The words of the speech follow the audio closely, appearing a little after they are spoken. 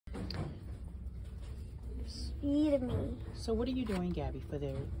feed me. So what are you doing, Gabby, for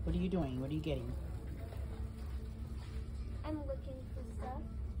the, what are you doing? What are you getting? I'm looking for stuff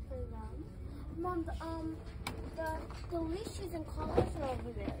for them. Mom, the leashes and collars are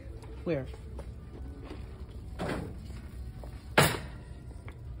over there. Where?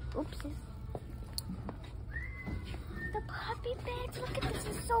 Oopsies. The puppy bags. Look at this.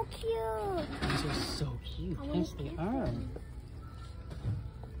 It's so cute. These are so cute. Yes, they are.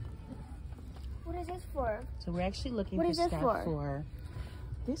 What is this for? So we're actually looking What for is this stuff for?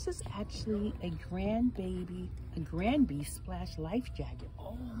 This is actually a grandbee splash life jacket.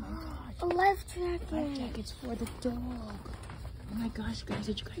 Oh my gosh. A life jacket. Life jackets for the dog. Oh my gosh, guys,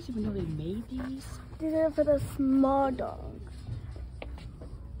 did you guys even know they made these? These are for the small dogs.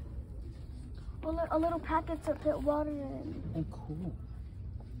 A little packet to put water in. And cool.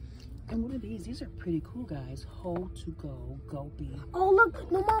 And what are these? These are pretty cool, guys. Hold to go, go bee. Oh, look.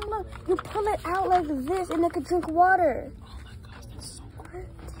 No, Mom, look. You pull it out like this and it can drink water. Oh my gosh, that's so cool.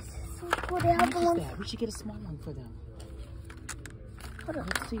 This is so cool. They have the How much ones. is that? We should get a small one for them. Hold on.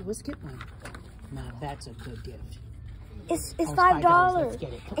 Let's see, let's get one. Now that's a good gift. It's Oh, $5. Let's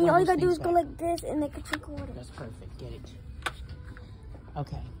get it. Put And one all of you those gotta do things is go back. like this and they can drink water. That's perfect. Get it.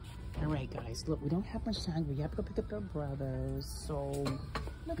 Okay. All right, guys. Look, we don't have much time. We have to go pick up their brothers. So,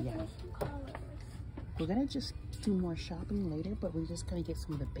 Look at yeah. those colors. We're going to just do more shopping later, but we're just going to get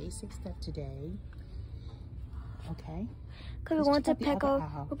some of the basic stuff today. Okay? Because Let's we're going to check out the other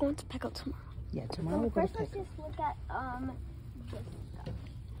Petco. aisle. We're going to Petco tomorrow. Yeah, tomorrow we'll go to First, let's pick up. just look at this stuff.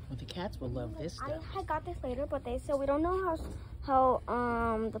 Well, the cats will love this stuff. I got this later, but they said we don't know how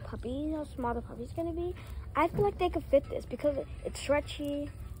the puppy, how small the puppy's gonna be. I feel like they could fit this because it's stretchy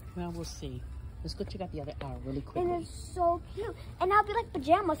Well, we'll see. Let's go check out the other aisle really and quickly. it's so cute. And that'll be like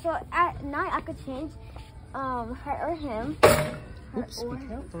pajamas, so at night I could change her or him. Oops, be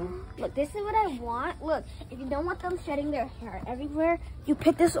careful. Look, this is what I want. Look, if you don't want them shedding their hair everywhere, you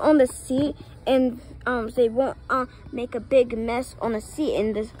put this on the seat and so they won't make a big mess on the seat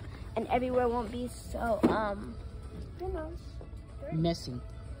and everywhere won't be so you know, dirty. Messy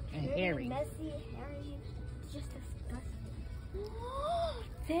and Dirty, hairy. messy, hairy. It's just disgusting.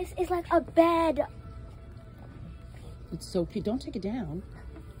 This is like a bed. It's so cute. Don't take it down.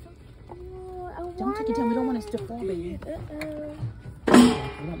 Oh, I Don't want take it down. We don't want it to fall, baby. Uh-oh.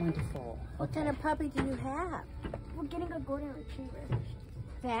 We don't want it to fall. What kind of puppy do you have? We're getting a golden retriever.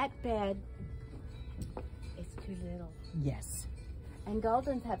 That bed is too little. Yes. And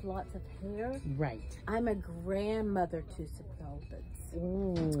Goldens have lots of hair. Right. I'm a grandmother to some Goldens.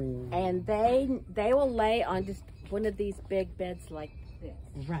 Ooh. And they will lay on just one of these big beds like this.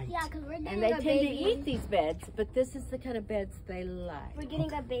 Right. Yeah, because we're getting And they a tend baby. to eat these beds, but this is the kind of beds they like. We're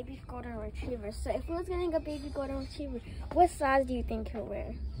getting a baby golden retriever. So if we was getting a baby golden retriever, what size do you think he'll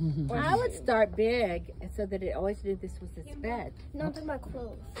wear? I would start big so that it always knew this was its bed. No, I'm talking about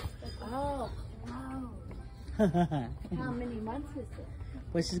clothes. Oh, wow. How many months is it?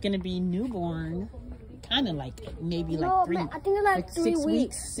 Well, she's gonna be newborn, kind of like maybe No, like 3. I think it's like 3 6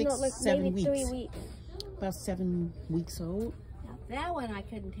 weeks. Six, No, like 7 maybe weeks. 3 weeks. About 7 weeks old. Now, that one I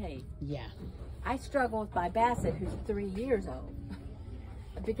couldn't tell you. Yeah. I struggle with my Basset, who's 3 years old,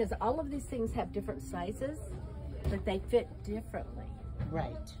 because all of these things have different sizes, but they fit differently.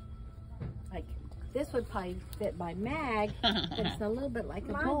 Right. Like this would probably fit my Mag, but it's a little bit like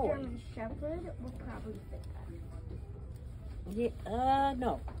a My boy. German Shepherd will probably fit that. Yeah,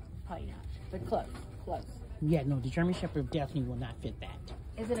 no, probably not, but close, close. Yeah. No, the German Shepherd definitely will not fit that.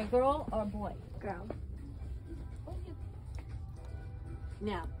 Is it a girl or a boy? Girl.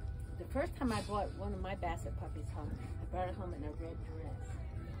 Now, the first time I brought one of my Basset puppies home, I brought it home in a red dress.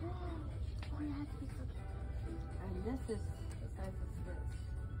 And this is the size of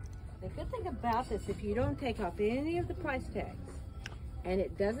this. The good thing about this, if you don't take off any of the price tags, and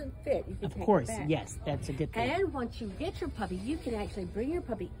it doesn't fit, you can Of take course. it back. Yes, that's a good thing. And once you get your puppy, you can actually bring your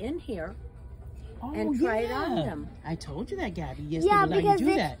puppy in here Oh, and try it on yeah. them. I told you that, Gabby. Yes, Yeah, they will let because you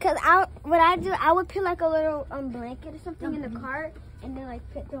do that. what I do, I would put like a little blanket or something in the cart, and then like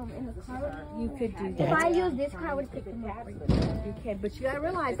put them in the cart. You could do If that. I use this car, I would pick them up. You can, but you gotta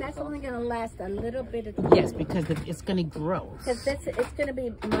realize that's only gonna last a little bit of time. Yes, because it's going to grow. Because it's gonna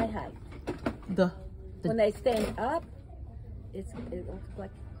be my height. The When they stand up, it looks like,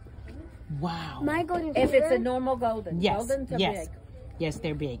 wow. My golden if it's a retriever, normal golden. Yes. Goldens are Yes. big. Yes,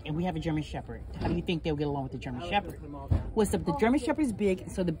 they're big. And we have a German Shepherd. How do you think they'll get along with the German Shepherd? Well, so the German Shepherd is big,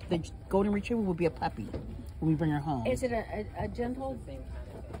 so the Golden Retriever will be a puppy when we bring her home. Is it a gentle?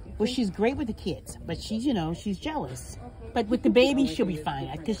 Well, she's great with the kids, but she's, she's jealous. But with the baby, she'll be fine.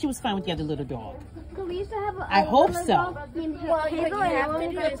 Because she was fine with the other little dog. because we used to have a I hope little so. dog named Well, what you Hazel, and have to only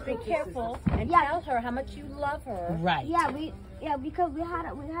do got is be 2 careful and Yeah. tell her how much you love her. Right. Yeah, because we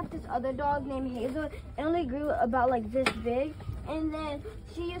had this other dog named Hazel. It only grew about like this big, and then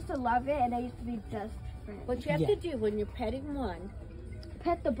she used to love it, and I used to be just friends. What you have Yeah. to do when you're petting one,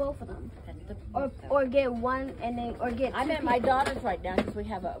 Pet the both of them, pet the or get one and then or get. I'm 2 at my people. daughter's right now because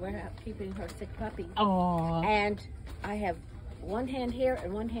we're keeping her sick puppy, Oh, and I have one hand here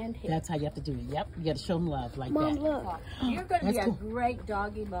and one hand here. that's how you have to do it. Yep, you got to show them love like Mom, that. look. You're going to be That's a cool. great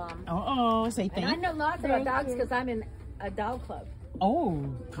doggy mom. Oh, say And I thank. know lots Thank about dogs you. because I'm in a dog club Oh,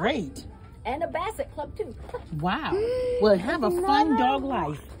 great. and a basset club too. Wow. Well, have a fun dog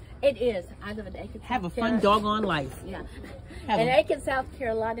life. It is. I live in Aiken. Have a South fun Carolina. doggone life. Yeah. Have In a- Aiken, South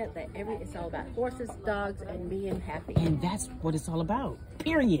Carolina, it's all about horses, dogs, and being happy. And that's what it's all about.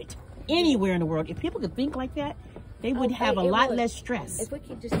 Period. Anywhere in the world, if people could think like that, they would have a it lot would. less stress. If we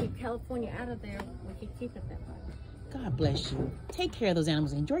could just keep California out of there, we could keep it that way. God bless you. Take care of those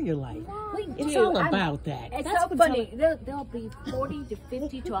animals. Enjoy your life. We It's do. all about that. It's That's so what it's all- funny. There'll be 40 to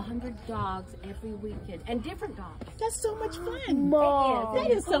 50 to 100 dogs every weekend, and different dogs. That's so much fun. Mom.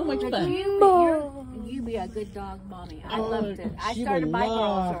 That is so much fun. You be a good dog mommy. I loved it. I She started would my girls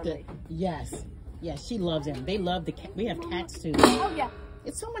love early. it. Yes. Yes, she loves them. They love the cat. We have cats too. Oh yeah.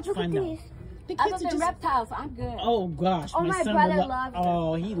 It's so much Look fun at though. these. The Other kids are than just. reptiles, I'm good. Oh gosh, Oh, my son brother will loves them.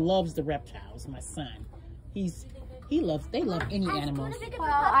 Oh, he loves the reptiles. My son, they love any animals. Well,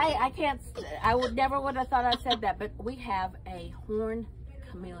 I can't. I would never would have thought I said that, but we have a horned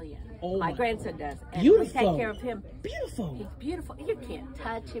chameleon. Oh, my my- grandson does, and Beautiful. we take care of him. Beautiful. He's beautiful. You can't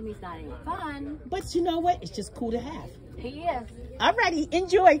touch him. He's not any fun. But you know what? It's just cool to have. He is. Alrighty,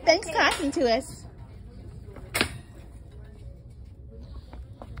 enjoy. Thanks for talking to us.